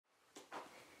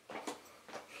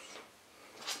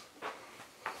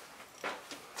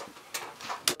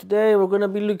Today we're going to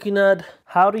be looking at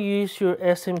how to use your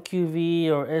Smqv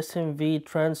or SMV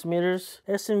transmitters.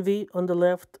 SMV on the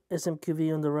left,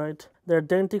 Smqv on the right. They're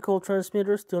identical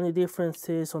transmitters. The only difference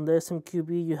is on the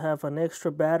Smqv you have an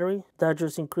extra battery that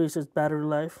just increases battery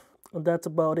life. And that's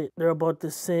about it. They're about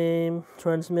the same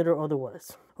transmitter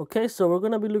otherwise. Okay, so we're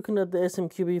going to be looking at the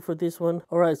Smqv for this one.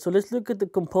 Alright, so let's look at the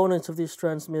components of this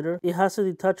transmitter. It has a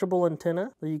detachable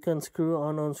antenna that you can screw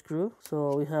on unscrew.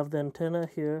 So we have the antenna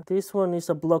here. This one is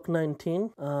a block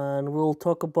 19, and we'll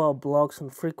talk about blocks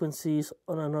and frequencies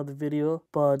on another video.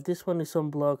 But this one is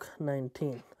on block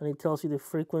 19, and it tells you the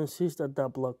frequencies that that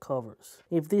block covers.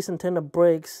 If this antenna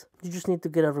breaks, you just need to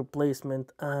get a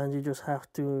replacement, and you just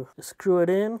have to screw it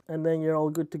in, and then you're all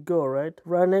good to go, right?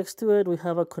 Right next to it, we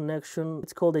have a connection.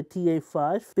 It's called a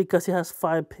TA5 because it has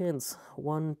 5 pins.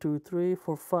 1, 2, 3,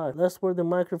 4, 5. That's where the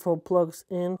microphone plugs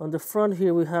in. On the front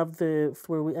here, we have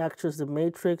where we access the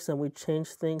matrix and we change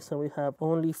things, and we have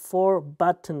only 4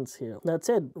 buttons here. That's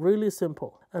it. Really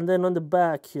simple. And then on the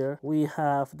back here, we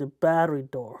have the battery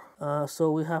door.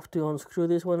 So we have to unscrew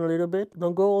this one a little bit.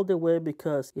 Don't go all the way,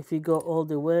 because if you go all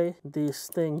the way, this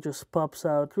thing just pops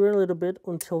out. Screw it a little bit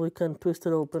until we can twist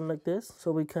it open like this,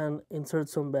 so we can insert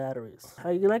some batteries.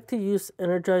 I like to use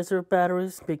Energizer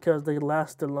batteries because they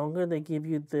last the longer. They give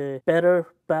you the better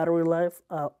battery life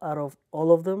out of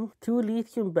all of them. 2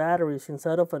 lithium batteries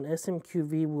inside of an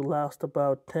Smqv will last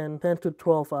about 10 to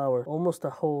 12 hours, almost a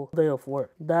whole day of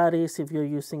work. That is if you're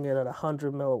using it at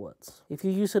 100 milliwatts. If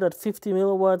you use it at 50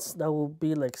 milliwatts, that will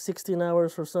be like 16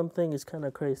 hours or something. It's kind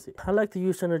of crazy. I like to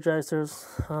use Energizers,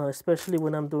 especially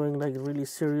when I'm doing like really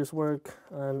serious work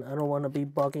and I don't want to be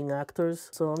bugging actors.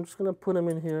 So I'm just gonna put them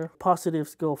in here.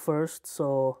 Positives go first,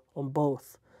 so on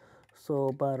both.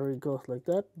 So battery goes like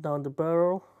that, down the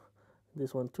barrel.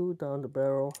 This one too, down the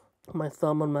barrel. My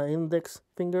thumb on my index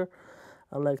finger,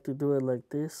 I like to do it like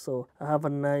this, so I have a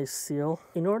nice seal.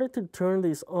 In order to turn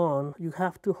this on, you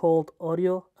have to hold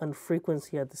audio and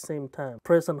frequency at the same time.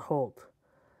 Press and hold.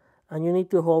 And you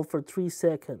need to hold for 3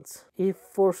 seconds. If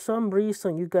for some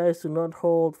reason you guys do not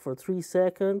hold for 3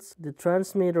 seconds, the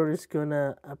transmitter is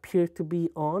gonna appear to be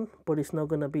on, but it's not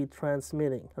gonna be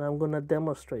transmitting. And I'm gonna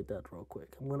demonstrate that real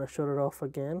quick. I'm gonna shut it off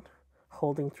again,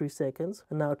 holding 3 seconds.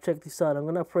 And now check this out. I'm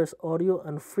gonna press audio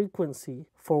and frequency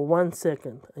for 1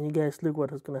 second, and you guys look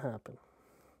what is gonna happen.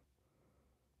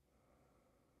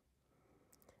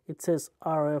 It says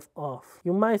RF off.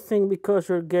 You might think because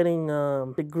you're getting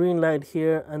the green light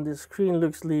here and the screen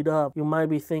looks lit up, you might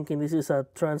be thinking this is a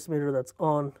transmitter that's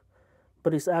on,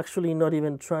 but it's actually not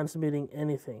even transmitting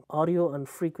anything. Audio and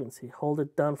frequency. Hold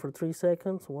it down for 3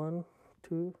 seconds. 1,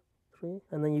 2, 3,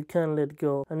 and then you can let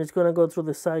go, and it's gonna go through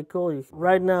the cycle.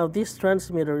 Right now this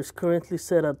transmitter is currently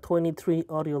set at 23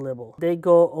 audio level. They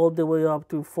go all the way up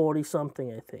to 40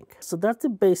 something, I think. So that's the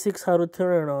basics, how to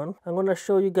turn it on. I'm gonna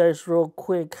show you guys real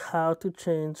quick how to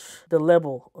change the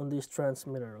level on this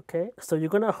transmitter. Okay, so you're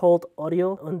gonna hold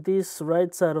audio. On this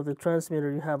right side of the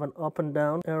transmitter you have an up and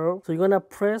down arrow, so you're gonna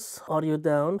press audio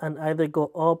down and either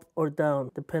go up or down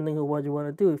depending on what you want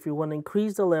to do. If you want to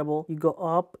increase the level, you go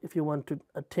up. If you want to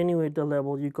attenuate the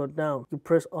level, you go down. You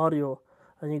press audio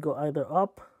and you go either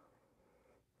up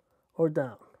or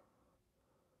down.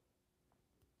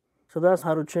 So that's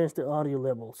how to change the audio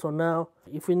level. So now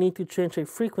if we need to change a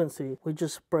frequency, we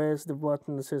just press the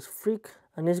button that says freq,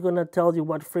 and it's going to tell you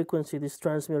what frequency this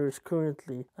transmitter is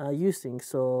currently using.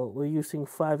 So we're using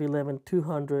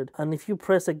 511-200, and if you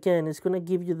press again, it's going to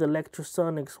give you the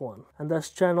Lectrosonics one, and that's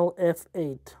channel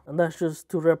F8, and that's just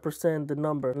to represent the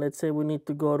number. Let's say we need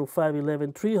to go to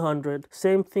 511-300.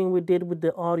 Same thing we did with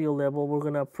the audio level. We're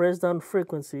going to press down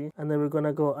frequency, and then we're going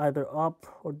to go either up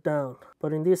or down.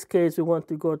 But in this case, we want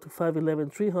to go to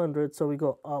 511-300, so we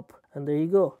go up. And there you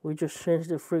go. We just changed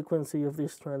the frequency of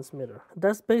this transmitter.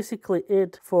 That's basically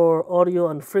it for audio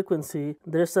and frequency.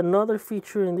 There's another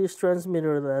feature in this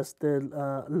transmitter, that's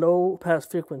the low pass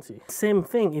frequency. Same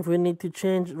thing. If we need to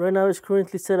change, right now it's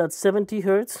currently set at 70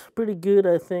 hertz. Pretty good,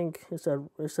 I think. It's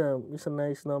a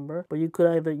nice number. But you could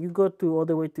either go to all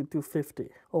the way to 250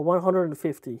 or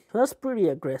 150. So that's pretty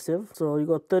aggressive. So you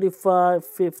got 35,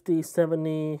 50,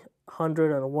 70,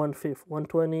 100, and 150,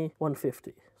 120,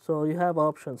 150. So you have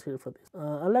options here for this.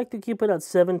 I like to keep it at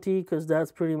 70 because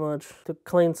that's pretty much to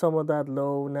clean some of that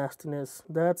low nastiness.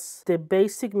 That's the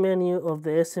basic menu of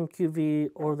the Smqv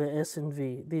or the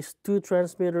SNV. These 2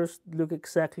 transmitters look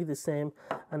exactly the same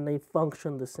and they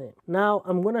function the same. Now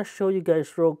I'm gonna show you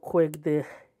guys real quick the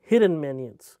hidden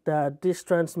menus that this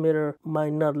transmitter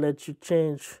might not let you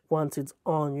change once it's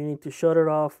on. You need to shut it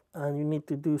off and you need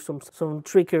to do some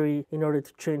trickery in order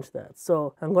to change that.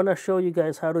 So I'm going to show you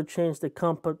guys how to change the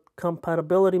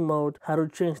compatibility mode, how to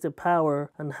change the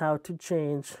power, and how to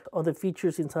change other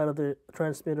features inside of the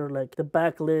transmitter like the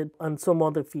backlit and some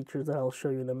other features that I'll show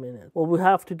you in a minute. What we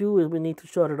have to do is we need to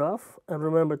shut it off, and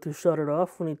remember, to shut it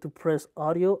off we need to press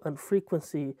audio and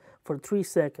frequency for 3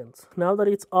 seconds. Now that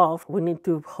it's off, we need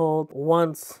to hold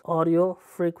once audio,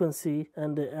 frequency,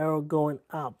 and the arrow going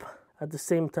up at the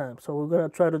same time. So we're gonna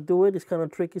try to do it. It's kind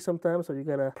of tricky sometimes, so you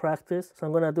gotta practice. So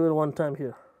I'm gonna do it one time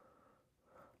here.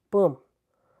 Boom.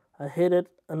 I hit it,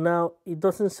 and now it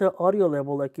doesn't say audio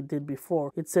level like it did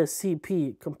before. It says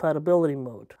CP, compatibility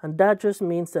mode. And that just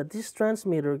means that this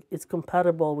transmitter is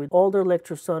compatible with older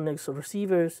Lectrosonics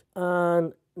receivers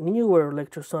and newer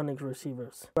Lectrosonics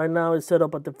receivers. Right now it's set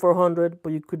up at the 400,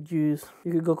 but you could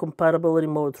go compatibility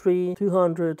mode 3,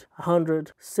 200,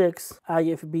 100, 6,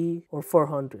 IFB, or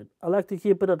 400. I like to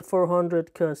keep it at 400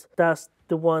 because that's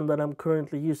the one that I'm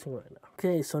currently using right now.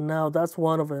 Okay, so now that's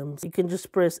one of them. You can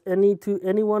just press any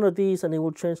one of these and it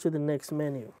will change to the next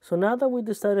menu. So now that we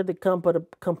decided the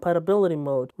compatibility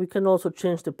mode, we can also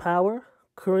change the power.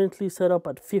 Currently set up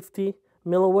at 50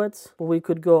 milliwatts, but we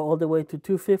could go all the way to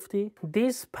 250.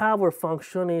 This power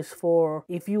function is for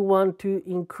if you want to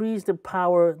increase the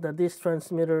power that this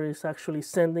transmitter is actually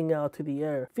sending out to the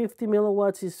air. 50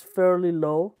 milliwatts is fairly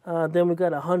low. Then we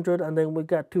got 100, and then we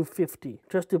got 250.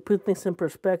 Just to put things in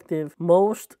perspective,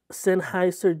 most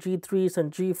Sennheiser G3s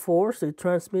and G4s, they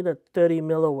transmit at 30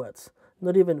 milliwatts.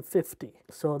 Not even 50.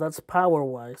 So that's power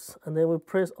wise. And then we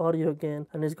press audio again,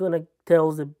 and it's gonna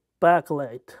tell us the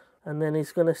backlight. And then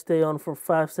it's gonna stay on for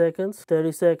 5 seconds,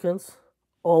 30 seconds,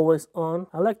 always on.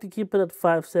 I like to keep it at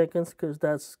 5 seconds because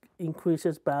that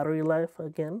increases battery life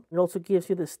again. It also gives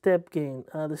you the step gain,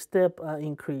 the step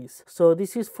increase. So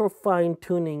this is for fine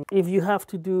tuning. If you have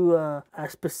to do a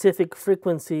specific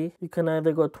frequency, you can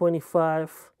either go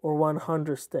 25 or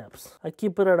 100 steps. I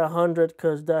keep it at 100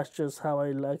 because that's just how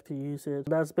I like to use it.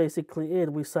 That's basically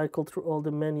it. We cycle through all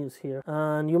the menus here.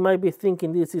 And you might be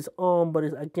thinking this is on, but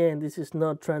again, this is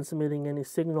not transmitting any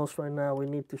signals right now. We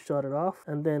need to shut it off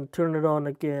and then turn it on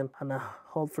again and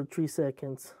hold for 3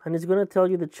 seconds. And it's gonna tell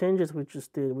you the changes we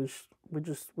just did, which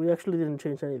we actually didn't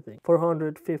change anything.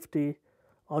 450,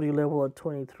 audio level at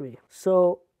 23.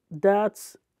 So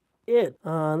that's it.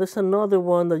 There's another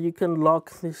one that you can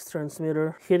lock this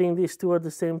transmitter, hitting these two at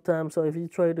the same time. So if you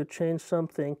try to change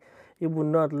something, it will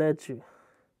not let you.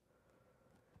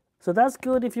 So that's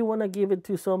good if you want to give it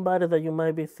to somebody that you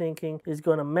might be thinking is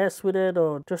going to mess with it,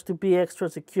 or just to be extra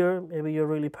secure. Maybe you're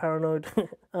really paranoid.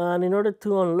 And in order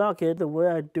to unlock it, the way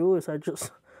I do is I just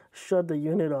shut the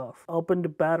unit off, open the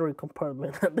battery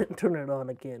compartment, and then turn it on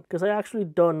again. Because I actually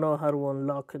don't know how to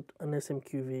unlock an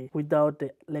Smqv without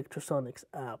the Lectrosonics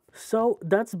app. So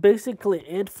that's basically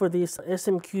it for this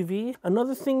Smqv.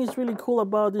 Another thing is really cool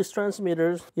about these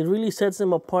transmitters, it really sets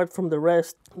them apart from the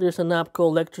rest. There's an app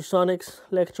called Lectrosonics,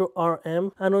 Electro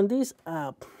RM, and on this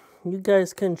app, you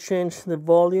guys can change the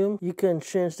volume, you can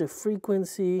change the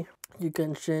frequency, you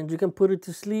can put it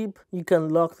to sleep, you can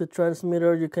lock the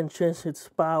transmitter, you can change its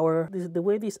power. The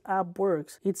way this app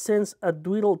works, it sends a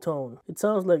twiddle tone. It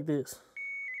sounds like this.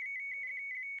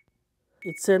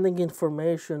 It's sending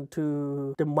information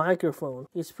to the microphone.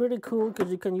 It's pretty cool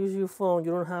because you can use your phone.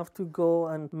 You don't have to go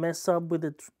and mess up with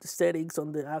the settings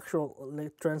on the actual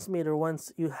transmitter.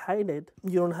 Once you hide it,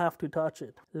 you don't have to touch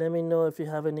it. Let me know if you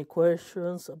have any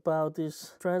questions about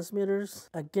these transmitters.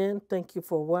 Again, thank you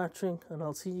for watching, and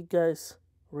I'll see you guys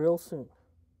real soon.